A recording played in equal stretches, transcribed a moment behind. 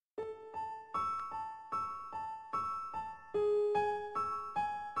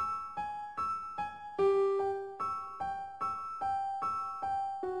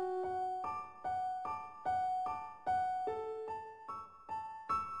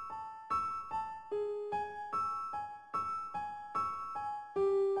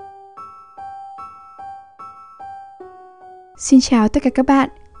Xin chào tất cả các bạn,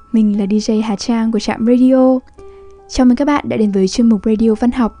 mình là DJ Hà Trang của Trạm Radio. Chào mừng các bạn đã đến với chuyên mục Radio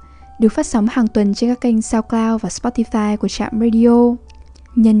Văn học được phát sóng hàng tuần trên các kênh SoundCloud và Spotify của Trạm Radio.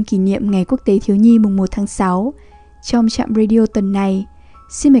 Nhân kỷ niệm Ngày Quốc tế Thiếu nhi mùng 1 tháng 6, trong Trạm Radio tuần này,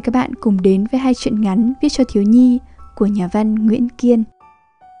 xin mời các bạn cùng đến với 2 truyện ngắn viết cho thiếu nhi của nhà văn Nguyễn Kiên.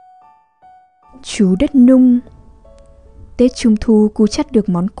 Chú Đất Nung. Tết Trung Thu Cú chắt được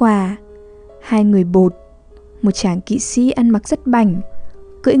món quà, 2 người bột, một chàng kỵ sĩ ăn mặc rất bảnh,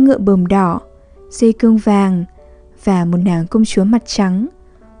 cưỡi ngựa bờm đỏ, dây cương vàng, và một nàng công chúa mặt trắng,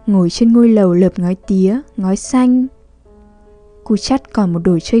 ngồi trên ngôi lầu lợp ngói tía, ngói xanh. Cú chắt còn một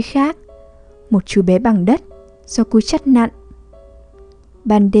đồ chơi khác, một chú bé bằng đất do Cú chắt nặn.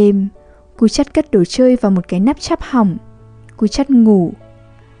 Ban đêm, Cú chắt cất đồ chơi vào một cái nắp chắp hỏng. Cú chắt ngủ,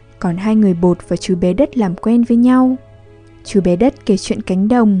 còn 2 người bột và chú bé đất làm quen với nhau. Chú bé đất kể chuyện cánh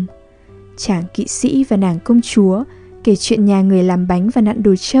đồng, chàng kỵ sĩ và nàng công chúa kể chuyện nhà người làm bánh và nặn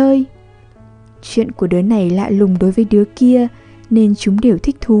đồ chơi. Chuyện của đứa này lạ lùng đối với đứa kia nên chúng đều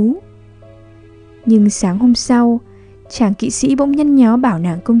thích thú. Nhưng sáng hôm sau, chàng kỵ sĩ bỗng nhăn nhó bảo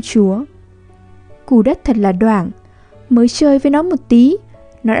nàng công chúa: "Cú đất thật là đoảng, mới chơi với nó một tí,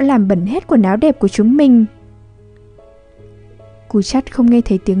 nó đã làm bẩn hết quần áo đẹp của chúng mình." Cú chắt không nghe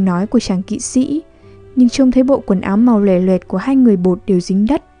thấy tiếng nói của chàng kỵ sĩ, nhưng trông thấy bộ quần áo màu lòe loẹt của 2 người bột đều dính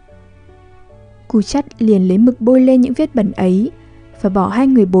đất. Cú chắt liền lấy mực bôi lên những vết bẩn ấy và bỏ 2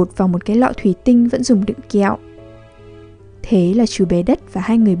 người bột vào một cái lọ thủy tinh vẫn dùng đựng kẹo. Thế là chú bé đất và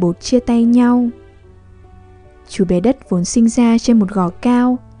 2 người bột chia tay nhau. Chú bé đất vốn sinh ra trên một gò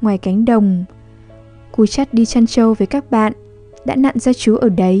cao ngoài cánh đồng. Cú chắt đi chăn trâu với các bạn, đã nặn ra chú ở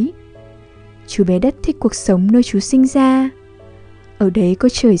đấy. Chú bé đất thích cuộc sống nơi chú sinh ra. Ở đấy có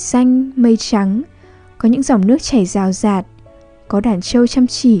trời xanh, mây trắng, có những dòng nước chảy rào rạt, có đàn trâu chăm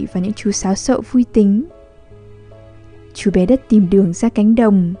chỉ và những chú sáo sậu vui tính. Chú bé đất tìm đường ra cánh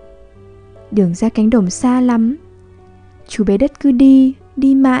đồng. Đường ra cánh đồng xa lắm. Chú bé đất cứ đi,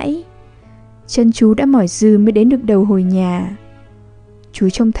 đi mãi. Chân chú đã mỏi dừ mới đến được đầu hồi nhà. Chú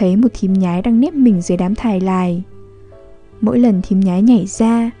trông thấy một thím nhái đang nép mình dưới đám thải lài. Mỗi lần thím nhái nhảy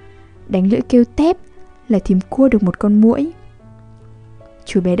ra, đánh lưỡi kêu tép là thím cua được một con muỗi.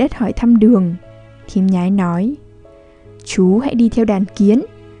 Chú bé đất hỏi thăm đường. Thím nhái nói: "Chú hãy đi theo đàn kiến.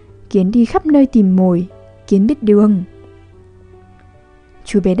 Kiến đi khắp nơi tìm mồi, kiến biết đường."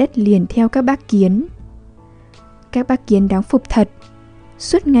 Chú bé đất liền theo các bác kiến. Các bác kiến đáng phục thật.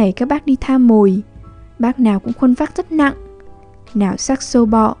 Suốt ngày các bác đi tha mồi, bác nào cũng khuân vác rất nặng, nào xác sâu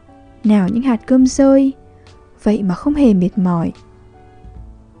bọ, nào những hạt cơm rơi, vậy mà không hề mệt mỏi.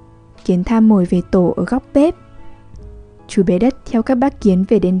 Kiến tha mồi về tổ ở góc bếp. Chú bé đất theo các bác kiến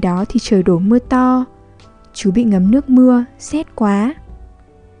về đến đó thì trời đổ mưa to. Chú bị ngấm nước mưa, rét quá.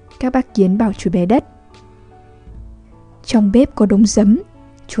 Các bác kiến bảo chú bé đất: "Trong bếp có đống giấm,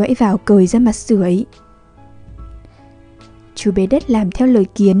 chú hãy vào cởi ra mà sưởi." Chú bé đất làm theo lời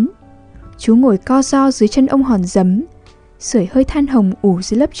kiến. Chú ngồi co ro dưới chân ông hòn giấm, sưởi hơi than hồng ủ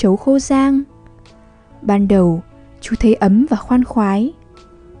dưới lớp trấu khô rang. Ban đầu, chú thấy ấm và khoan khoái.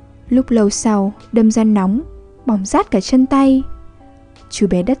 Lúc lâu sau, đâm ra nóng, bỏng rát cả chân tay. Chú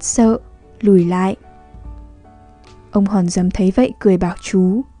bé đất sợ, lùi lại. Ông hòn giấm thấy vậy cười bảo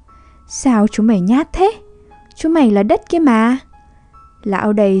chú: "Sao chú mày nhát thế? Chú mày là đất kia mà.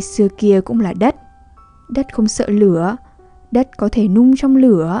 Lão đây xưa kia cũng là đất. Đất không sợ lửa, đất có thể nung trong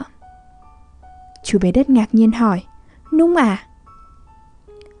lửa." Chú bé đất ngạc nhiên hỏi: "Nung à?"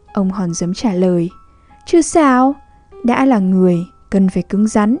 Ông hòn giấm trả lời: "Chứ sao, đã là người cần phải cứng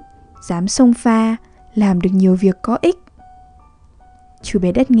rắn, dám xông pha, làm được nhiều việc có ích." Chú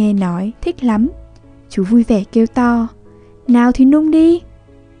bé đất nghe nói thích lắm. Chú vui vẻ kêu to: "Nào thì nung đi."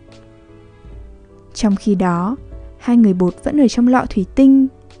 Trong khi đó, 2 người bột vẫn ở trong lọ thủy tinh.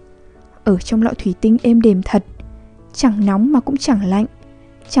 Ở trong lọ thủy tinh êm đềm thật, chẳng nóng mà cũng chẳng lạnh,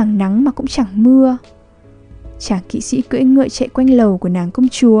 chẳng nắng mà cũng chẳng mưa. Chàng kỵ sĩ cưỡi ngựa chạy quanh lầu của nàng công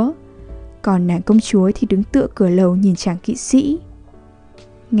chúa, còn nàng công chúa thì đứng tựa cửa lầu nhìn chàng kỵ sĩ.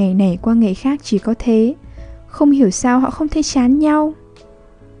 Ngày này qua ngày khác chỉ có thế, không hiểu sao họ không thấy chán nhau.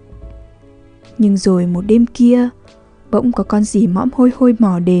 Nhưng rồi một đêm kia, bỗng có con gì mõm hôi hôi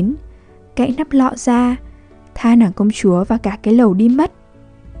mò đến, cạy nắp lọ ra, tha nàng công chúa và cả cái lầu đi mất.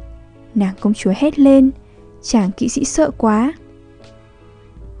 Nàng công chúa hét lên, chàng kỵ sĩ sợ quá,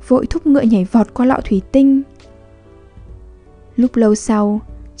 vội thúc ngựa nhảy vọt qua lọ thủy tinh. Lúc lâu sau,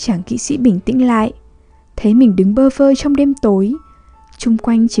 chàng kỵ sĩ bình tĩnh lại, thấy mình đứng bơ vơ trong đêm tối, chung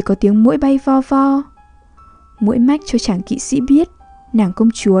quanh chỉ có tiếng muỗi bay vo vo. Muỗi mách cho chàng kỵ sĩ biết nàng công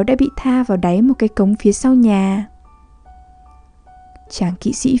chúa đã bị tha vào đáy một cái cống phía sau nhà. Chàng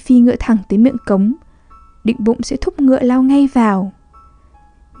kỵ sĩ phi ngựa thẳng tới miệng cống, định bụng sẽ thúc ngựa lao ngay vào.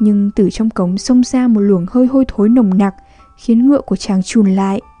 Nhưng từ trong cống xông ra một luồng hơi hôi thối nồng nặc, khiến ngựa của chàng chùn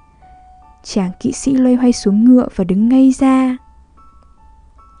lại. Chàng kỵ sĩ loay hoay xuống ngựa và đứng ngây ra.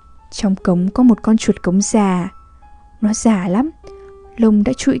 Trong cống có một con chuột cống già. Nó già lắm, lông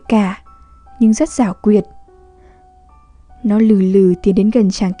đã trụi cả, nhưng rất giảo quyệt. Nó lừ lừ tiến đến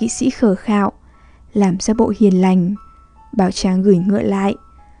gần chàng kỵ sĩ khờ khạo, làm ra bộ hiền lành, bảo chàng gửi ngựa lại.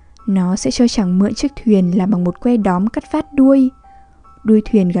 Nó sẽ cho chàng mượn chiếc thuyền làm bằng một que đóm cắt phát đuôi. Đuôi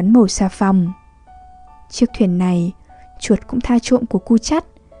thuyền gắn màu xà phòng. Chiếc thuyền này chuột cũng tha trộm của cu Chắt,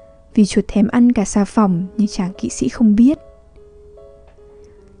 vì chuột thèm ăn cả xà phòng, nhưng chàng kỵ sĩ không biết.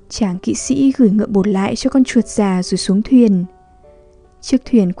 Chàng kỵ sĩ gửi ngựa bột lại cho con chuột già rồi xuống thuyền. Chiếc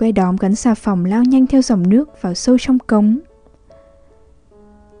thuyền que đóm gắn xà phòng lao nhanh theo dòng nước vào sâu trong cống.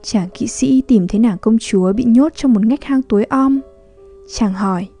 Chàng kỵ sĩ tìm thấy nàng công chúa bị nhốt trong một ngách hang tối om. Chàng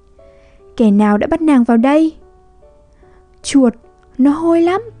hỏi: kẻ nào đã bắt nàng vào đây? Chuột, nó hôi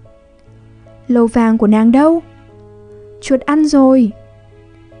lắm. Lầu vàng của nàng đâu? Chuột ăn rồi.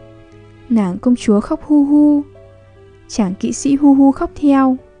 Nàng công chúa khóc hu hu. Chàng kỵ sĩ hu hu khóc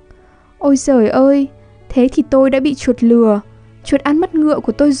theo. Ôi giời ơi, thế thì tôi đã bị chuột lừa. Chuột ăn mất ngựa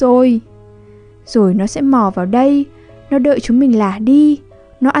của tôi rồi. Rồi nó sẽ mò vào đây. Nó đợi chúng mình lả đi.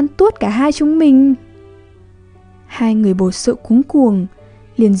 Nó ăn tuốt cả hai chúng mình. Hai người bồ sợ cuống cuồng,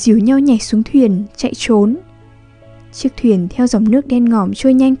 liền dìu nhau nhảy xuống thuyền, chạy trốn. Chiếc thuyền theo dòng nước đen ngòm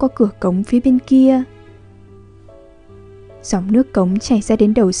trôi nhanh qua cửa cống phía bên kia. Dòng nước cống chảy ra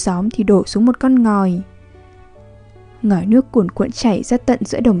đến đầu xóm thì đổ xuống một con ngòi. Ngòi nước cuồn cuộn chảy ra tận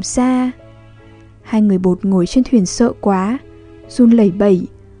giữa đồng xa. Hai người bột ngồi trên thuyền sợ quá, run lẩy bẩy,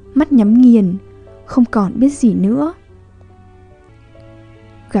 mắt nhắm nghiền, không còn biết gì nữa.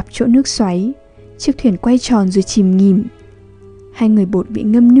 Gặp chỗ nước xoáy, chiếc thuyền quay tròn rồi chìm nghỉm. Hai người bột bị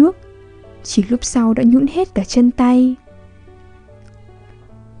ngâm nước, chỉ lúc sau đã nhũn hết cả chân tay.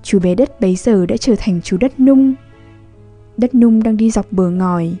 Chú bé Đất bấy giờ đã trở thành chú Đất Nung. Đất Nung đang đi dọc bờ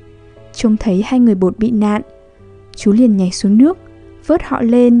ngòi, trông thấy hai người bột bị nạn, chú liền nhảy xuống nước, vớt họ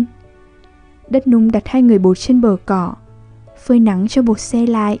lên. Đất Nung đặt hai người bột trên bờ cỏ, phơi nắng cho bột se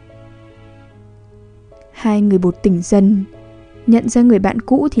lại. Hai người bột tỉnh dần, nhận ra người bạn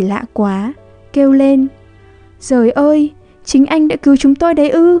cũ thì lạ quá, kêu lên: Giời ơi, chính anh đã cứu chúng tôi đấy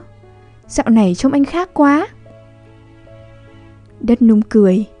ư? Dạo này trông anh khác quá. Đất Nung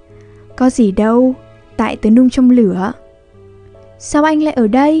cười: Có gì đâu, tại tớ nung trong lửa. Sao anh lại ở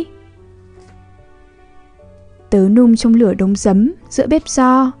đây? Tớ nung trong lửa đống giấm giữa bếp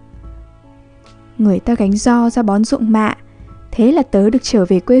ro. Người ta gánh ro ra bón ruộng mạ, thế là tớ được trở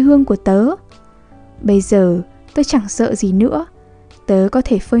về quê hương của tớ. Bây giờ tớ chẳng sợ gì nữa. Tớ có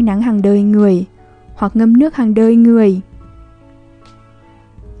thể phơi nắng hàng đời người, hoặc ngâm nước hàng đời người.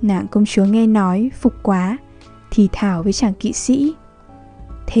 Nàng công chúa nghe nói phục quá, thì thào với chàng kỵ sĩ: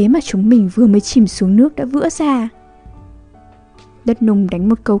 Thế mà chúng mình vừa mới chìm xuống nước đã vữa ra. Đất Nung đánh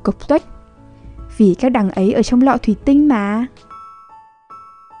một câu cộc tuếch: Vì các đằng ấy ở trong lọ thủy tinh mà.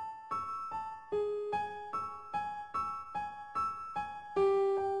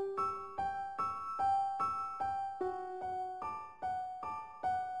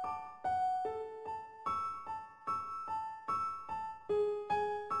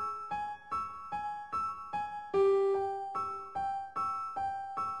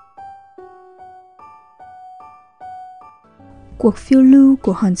 Cuộc phiêu lưu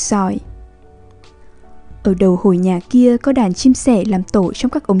của hòn sỏi. Ở đầu hồi nhà kia có đàn chim sẻ làm tổ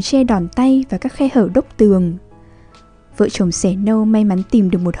trong các ống tre đòn tay và các khe hở đốc tường. Vợ chồng sẻ nâu may mắn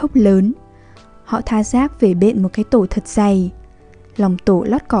tìm được một hốc lớn. Họ tha rác về bện một cái tổ thật dày, lòng tổ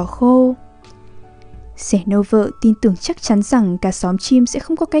lót cỏ khô. Sẻ nâu vợ tin tưởng chắc chắn rằng cả xóm chim sẽ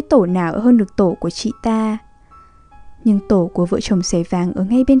không có cái tổ nào hơn được tổ của chị ta. Nhưng tổ của vợ chồng sẻ vàng ở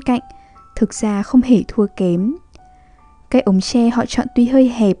ngay bên cạnh thực ra không hề thua kém. Cái ống tre họ chọn tuy hơi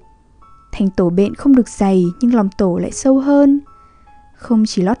hẹp, thành tổ bện không được dày nhưng lòng tổ lại sâu hơn. Không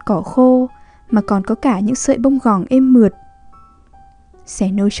chỉ lót cỏ khô mà còn có cả những sợi bông gòn êm mượt.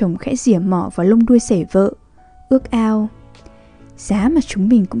 Sẻ nâu chồng khẽ rỉa mỏ vào lông đuôi sẻ vợ, ước ao: Giá mà chúng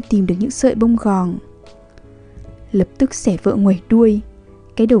mình cũng tìm được những sợi bông gòn. Lập tức sẻ vợ ngoẩy đuôi,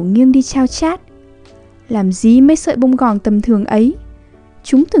 cái đầu nghiêng đi chao chát: Làm gì mấy sợi bông gòn tầm thường ấy?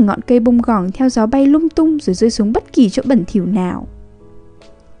 Chúng từ ngọn cây bông gòn theo gió bay lung tung rồi rơi xuống bất kỳ chỗ bẩn thỉu nào.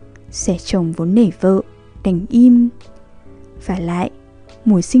 Sẻ chồng vốn nể vợ, đành im. Vả lại,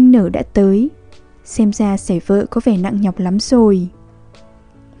 mùa sinh nở đã tới, xem ra sẻ vợ có vẻ nặng nhọc lắm rồi.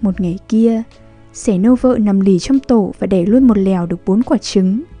 Một ngày kia, sẻ nâu vợ nằm lì trong tổ và đẻ luôn một lèo được 4 quả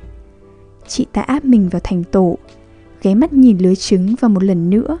trứng. Chị ta áp mình vào thành tổ, ghé mắt nhìn lưới trứng và một lần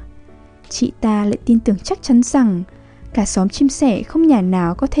nữa, Chị ta lại tin tưởng chắc chắn rằng cả xóm chim sẻ không nhà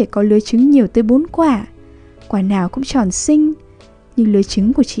nào có thể có lứa trứng nhiều tới 4 quả. Quả nào cũng tròn xinh như lứa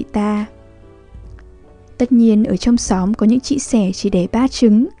trứng của chị ta. Tất nhiên ở trong xóm có những chị sẻ chỉ đẻ 3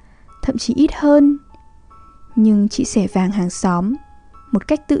 trứng, thậm chí ít hơn. Nhưng chị sẻ vàng hàng xóm, một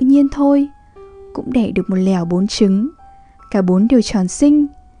cách tự nhiên thôi, cũng đẻ được một lèo 4 trứng. Cả 4 đều tròn xinh,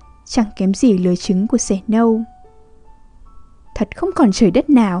 chẳng kém gì lứa trứng của sẻ nâu. Thật không còn trời đất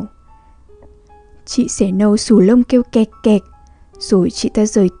nào. Chị sẻ nâu xù lông kêu kẹt kẹt, rồi chị ta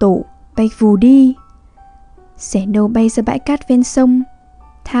rời tổ, bay vù đi. Sẻ nâu bay ra bãi cát ven sông,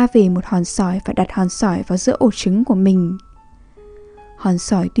 tha về một hòn sỏi và đặt hòn sỏi vào giữa ổ trứng của mình. Hòn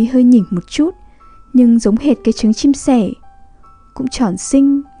sỏi tuy hơi nhỉnh một chút, nhưng giống hệt cái trứng chim sẻ, cũng tròn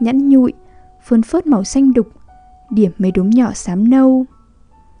xinh, nhẵn nhụi, phơn phớt màu xanh đục, điểm mấy đốm nhỏ xám nâu.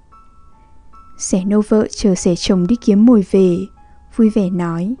 Sẻ nâu vợ chờ sẻ chồng đi kiếm mồi về, vui vẻ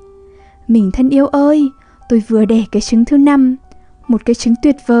nói: "Mình thân yêu ơi, tôi vừa đẻ cái trứng thứ 5, một cái trứng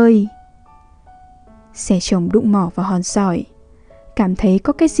tuyệt vời." Sẻ chồng đụng mỏ vào hòn sỏi, cảm thấy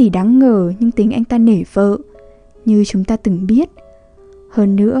có cái gì đáng ngờ, nhưng tính anh ta nể vợ, như chúng ta từng biết.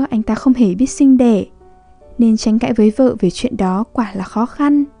 Hơn nữa anh ta không hề biết sinh đẻ, nên tranh cãi với vợ về chuyện đó quả là khó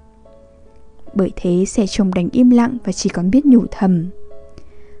khăn. Bởi thế sẻ chồng đành im lặng và chỉ còn biết nhủ thầm: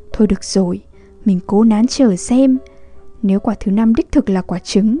 "Thôi được rồi, mình cố nán chờ xem. Nếu quả thứ 5 đích thực là quả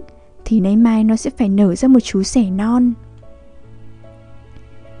trứng, thì nay mai nó sẽ phải nở ra một chú sẻ non."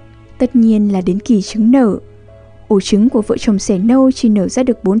 Tất nhiên là đến kỳ trứng nở, ổ trứng của vợ chồng sẻ nâu chỉ nở ra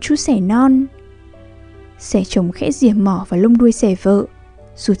được 4 chú sẻ non. Sẻ chồng khẽ rỉa mỏ vào lông đuôi sẻ vợ,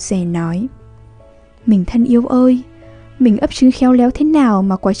 rụt rè nói: "Mình thân yêu ơi, mình ấp trứng khéo léo thế nào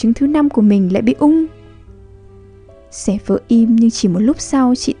mà quả trứng thứ 5 của mình lại bị ung?" Sẻ vợ im, nhưng chỉ một lúc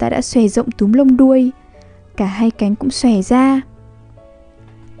sau chị ta đã xòe rộng túm lông đuôi, cả hai cánh cũng xòe ra.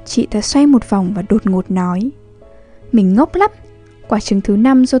 Chị ta xoay một vòng và đột ngột nói: "Mình ngốc lắm, quả trứng thứ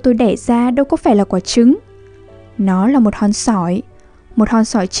 5 do tôi đẻ ra đâu có phải là quả trứng. Nó là một hòn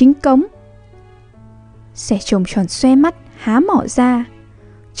sỏi chính cống." Sẻ chồng tròn xoe mắt, há mỏ ra: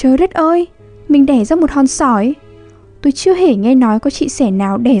 "Trời đất ơi, mình đẻ ra một hòn sỏi? Tôi chưa hề nghe nói có chị sẻ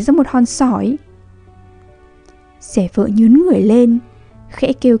nào đẻ ra một hòn sỏi." Sẻ vợ nhún người lên,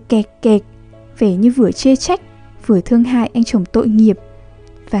 khẽ kêu kẹt kẹt, vẻ như vừa chê trách, vừa thương hại anh chồng tội nghiệp.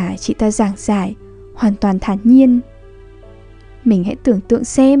 Và chị ta giảng giải, hoàn toàn thản nhiên: "Mình hãy tưởng tượng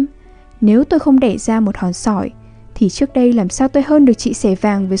xem, nếu tôi không đẻ ra một hòn sỏi, thì trước đây làm sao tôi hơn được chị sẻ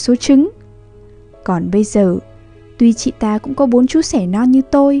vàng với số trứng? Còn bây giờ, tuy chị ta cũng có 4 chú sẻ non như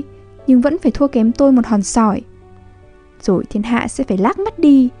tôi, nhưng vẫn phải thua kém tôi một hòn sỏi. Rồi thiên hạ sẽ phải lác mắt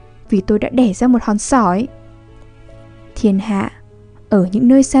đi vì tôi đã đẻ ra một hòn sỏi." Thiên hạ, ở những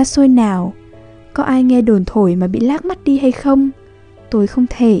nơi xa xôi nào, có ai nghe đồn thổi mà bị lác mắt đi hay không? Tôi không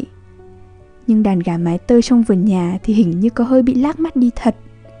thể. Nhưng đàn gà mái tơ trong vườn nhà thì hình như có hơi bị lác mắt đi thật.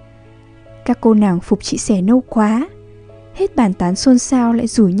 Các cô nàng phục chị sẻ nâu quá, hết bàn tán xôn xao lại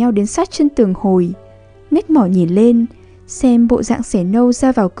rủ nhau đến sát chân tường hồi, ngếch mỏ nhìn lên xem bộ dạng sẻ nâu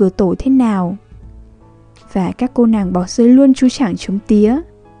ra vào cửa tổ thế nào. Và các cô nàng bỏ rơi luôn chú chảng trống tía.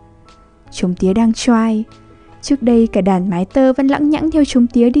 Trống tía đang choai. Trước đây cả đàn mái tơ vẫn lẵng nhẵng theo trống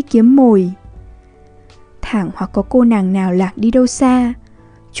tía đi kiếm mồi. Thẳng hoặc có cô nàng nào lạc đi đâu xa,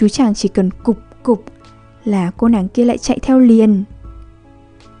 chú chàng chỉ cần cục cục là cô nàng kia lại chạy theo liền.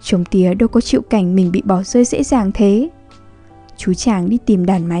 Trống tía đâu có chịu cảnh mình bị bỏ rơi dễ dàng thế. Chú chàng đi tìm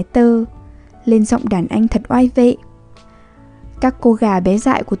đàn mái tơ, lên giọng đàn anh thật oai vệ: "Các cô gà bé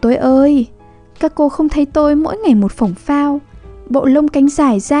dại của tôi ơi, các cô không thấy tôi mỗi ngày một phổng phao, bộ lông cánh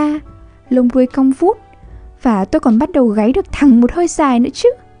dài ra, lông đuôi cong vút, và tôi còn bắt đầu gáy được thẳng một hơi dài nữa chứ.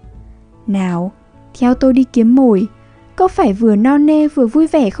 Nào, theo tôi đi kiếm mồi, có phải vừa no nê vừa vui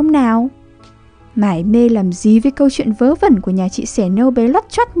vẻ không nào? Mải mê làm gì với câu chuyện vớ vẩn của nhà chị sẻ nâu bé lót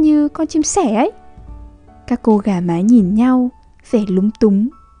choắt như con chim sẻ ấy?" Các cô gà mái nhìn nhau, vẻ lúng túng.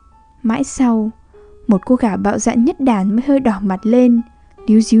 Mãi sau, một cô gà bạo dạn nhất đàn mới hơi đỏ mặt lên,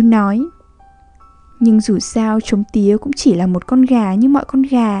 líu díu nói: "Nhưng dù sao trống tía cũng chỉ là một con gà như mọi con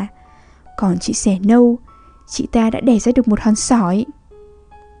gà. Còn chị sẻ nâu, chị ta đã đẻ ra được một hòn sỏi."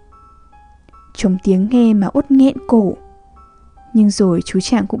 Trống tía nghe mà uất nghẹn cổ. Nhưng rồi chú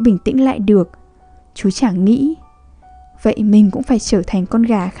chàng cũng bình tĩnh lại được. Chú chàng nghĩ: vậy mình cũng phải trở thành con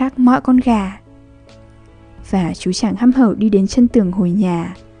gà khác mọi con gà. Và chú chàng hăm hở đi đến chân tường hồi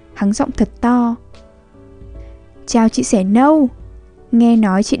nhà, hắng giọng thật to: "Chào chị sẻ nâu, nghe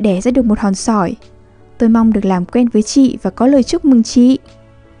nói chị đẻ ra được một hòn sỏi. Tôi mong được làm quen với chị và có lời chúc mừng chị."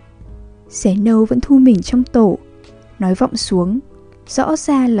 Sẻ nâu vẫn thu mình trong tổ, nói vọng xuống, rõ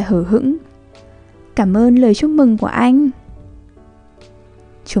ra là hờ hững: "Cảm ơn lời chúc mừng của anh."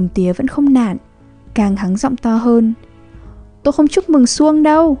 Chồng tía vẫn không nản, càng hắng giọng to hơn. Tôi không chúc mừng Xuông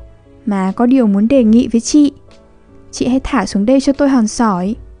đâu, mà có điều muốn đề nghị với chị. Chị hãy thả xuống đây cho tôi hòn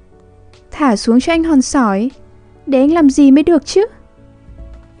sỏi. Thả xuống cho anh hòn sỏi? Để anh làm gì mới được chứ?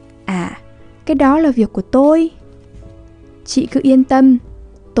 À, cái đó là việc của tôi. Chị cứ yên tâm,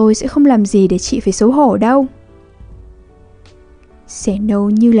 tôi sẽ không làm gì để chị phải xấu hổ đâu. Sẻ nâu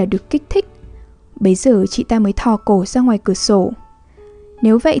như là được kích thích. Bấy giờ chị ta mới thò cổ ra ngoài cửa sổ.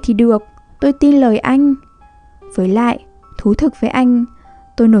 Nếu vậy thì được, tôi tin lời anh. Với lại, thú thực với anh,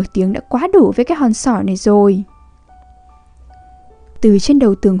 tôi nổi tiếng đã quá đủ với cái hòn sỏi này rồi. Từ trên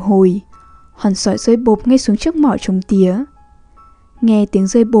đầu tường hồi, hòn sỏi rơi bộp ngay xuống trước mỏ trống tía. Nghe tiếng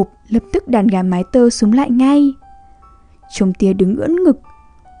rơi bộp, lập tức đàn gà mái tơ xúm lại ngay. Trống tía đứng ưỡn ngực,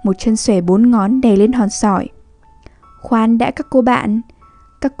 một chân xòe 4 ngón đè lên hòn sỏi. Khoan đã các cô bạn,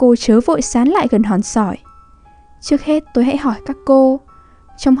 các cô chớ vội sán lại gần hòn sỏi. Trước hết tôi hãy hỏi các cô,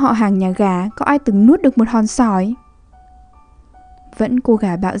 trong họ hàng nhà gà có ai từng nuốt được một hòn sỏi? Vẫn cô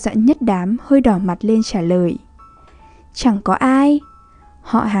gà bạo dạn nhất đám hơi đỏ mặt lên trả lời. Chẳng có ai.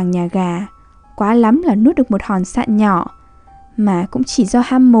 Họ hàng nhà gà quá lắm là nuốt được một hòn sạn nhỏ, mà cũng chỉ do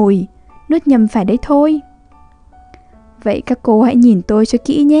ham mồi, nuốt nhầm phải đấy thôi. Vậy các cô hãy nhìn tôi cho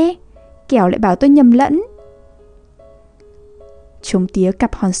kỹ nhé, kẻo lại bảo tôi nhầm lẫn. Trống tía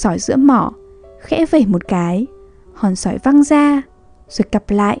cặp hòn sỏi giữa mỏ, khẽ vẩy một cái, hòn sỏi văng ra, rồi cặp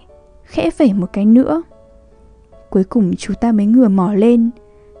lại, khẽ vẩy một cái nữa. Cuối cùng chú ta mới ngửa mỏ lên,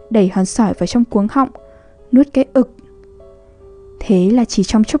 đẩy hòn sỏi vào trong cuống họng, nuốt cái ực. Thế là chỉ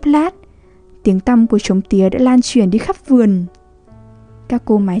trong chốc lát, tiếng tăm của trống tía đã lan truyền đi khắp vườn. Các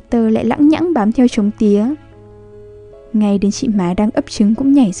cô mái tơ lại lẵng nhẵng bám theo trống tía. Ngay đến chị mái đang ấp trứng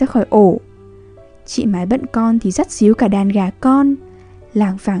cũng nhảy ra khỏi ổ. Chị mái bận con thì dắt díu cả đàn gà con,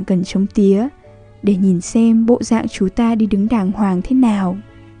 lảng vảng gần trống tía, để nhìn xem bộ dạng chú ta đi đứng đàng hoàng thế nào.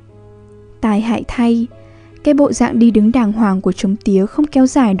 Tai hại thay, cái bộ dạng đi đứng đàng hoàng của trống tía không kéo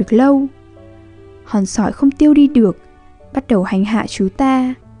dài được lâu. Hòn sỏi không tiêu đi được, bắt đầu hành hạ chú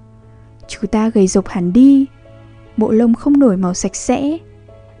ta. Chú ta gầy rộc hẳn đi, bộ lông không nổi màu sạch sẽ,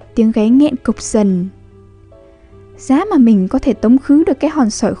 tiếng gáy nghẹn cộc dần. Giá mà mình có thể tống khứ được cái hòn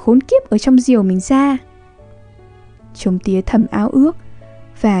sỏi khốn kiếp ở trong diều mình ra. Trống tía thầm ao ước,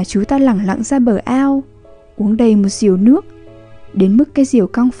 và chú ta lẳng lặng ra bờ ao, uống đầy một diều nước, đến mức cái diều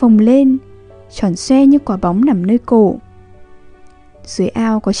cong phồng lên, tròn xoe như quả bóng nằm nơi cổ. Dưới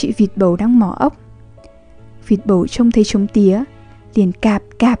ao có chị vịt bầu đang mò ốc. Vịt bầu trông thấy trống tía, liền cạp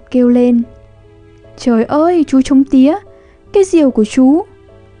cạp kêu lên. Trời ơi, chú trống tía, cái diều của chú,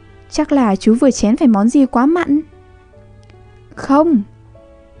 chắc là chú vừa chén phải món gì quá mặn. Không,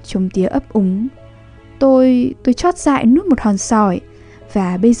 trống tía ấp úng, tôi chót dại nuốt một hòn sỏi,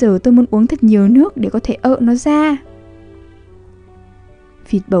 và bây giờ tôi muốn uống thật nhiều nước để có thể ợ nó ra.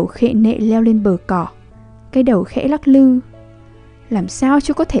 Vịt bầu khệ nệ leo lên bờ cỏ, cái đầu khẽ lắc lư. Làm sao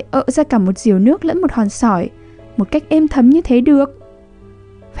chú có thể ợ ra cả một diều nước lẫn một hòn sỏi một cách êm thấm như thế được?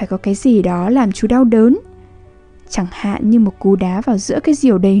 Phải có cái gì đó làm chú đau đớn, chẳng hạn như một cú đá vào giữa cái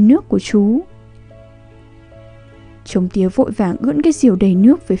diều đầy nước của chú. Trống tía vội vàng ưỡn cái diều đầy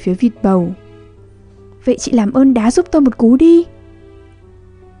nước về phía vịt bầu. Vậy chị làm ơn đá giúp tôi một cú đi.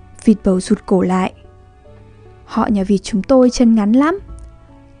 Vịt bầu rụt cổ lại. Họ nhà vịt chúng tôi chân ngắn lắm,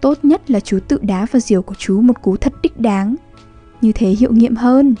 tốt nhất là chú tự đá vào diều của chú một cú thật đích đáng, như thế hiệu nghiệm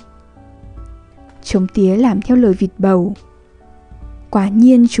hơn. Trống tía làm theo lời vịt bầu. Quả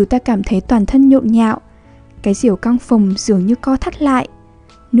nhiên chú ta cảm thấy toàn thân nhộn nhạo, cái diều căng phồng dường như co thắt lại,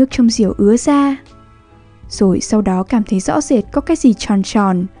 nước trong diều ứa ra. Rồi sau đó cảm thấy rõ rệt có cái gì tròn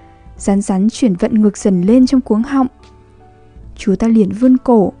tròn, rắn rắn chuyển vận ngược dần lên trong cuống họng. Chú ta liền vươn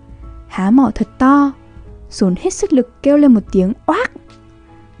cổ, há mỏ thật to, dồn hết sức lực kêu lên một tiếng oác.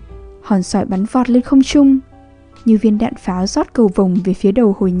 Hòn sỏi bắn vọt lên không trung, như viên đạn pháo rót cầu vồng về phía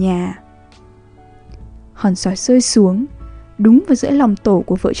đầu hồi nhà. Hòn sỏi rơi xuống, đúng vào giữa lòng tổ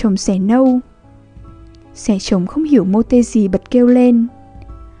của vợ chồng Sẻ Nâu. Sẻ chồng không hiểu mô tê gì bật kêu lên.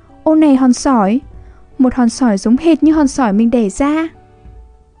 Ô này hòn sỏi, một hòn sỏi giống hệt như hòn sỏi mình đẻ ra.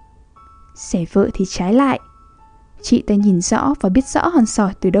 Sẻ vợ thì trái lại. Chị ta nhìn rõ và biết rõ hòn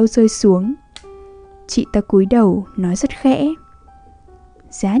sỏi từ đâu rơi xuống. Chị ta cúi đầu nói rất khẽ.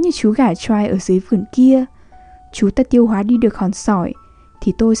 Giá như chú gà choai ở dưới vườn kia, chú ta tiêu hóa đi được hòn sỏi,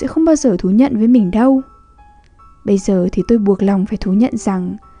 thì tôi sẽ không bao giờ thú nhận với mình đâu. Bây giờ thì tôi buộc lòng phải thú nhận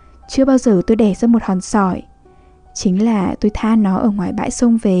rằng chưa bao giờ tôi đẻ ra một hòn sỏi. Chính là tôi tha nó ở ngoài bãi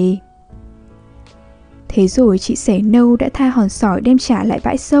sông về. Thế rồi chị Sẻ Nâu đã tha hòn sỏi đem trả lại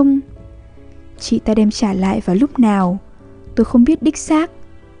bãi sông. Chị ta đem trả lại vào lúc nào, tôi không biết đích xác.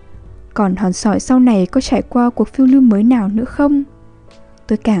 Còn hòn sỏi sau này có trải qua cuộc phiêu lưu mới nào nữa không,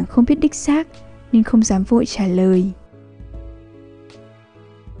 tôi càng không biết đích xác nên không dám vội trả lời.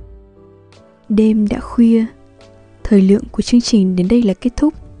 Đêm đã khuya, thời lượng của chương trình đến đây là kết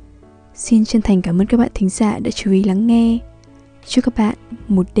thúc. Xin chân thành cảm ơn các bạn thính giả đã chú ý lắng nghe. Chúc các bạn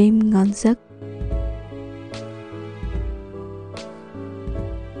một đêm ngon giấc.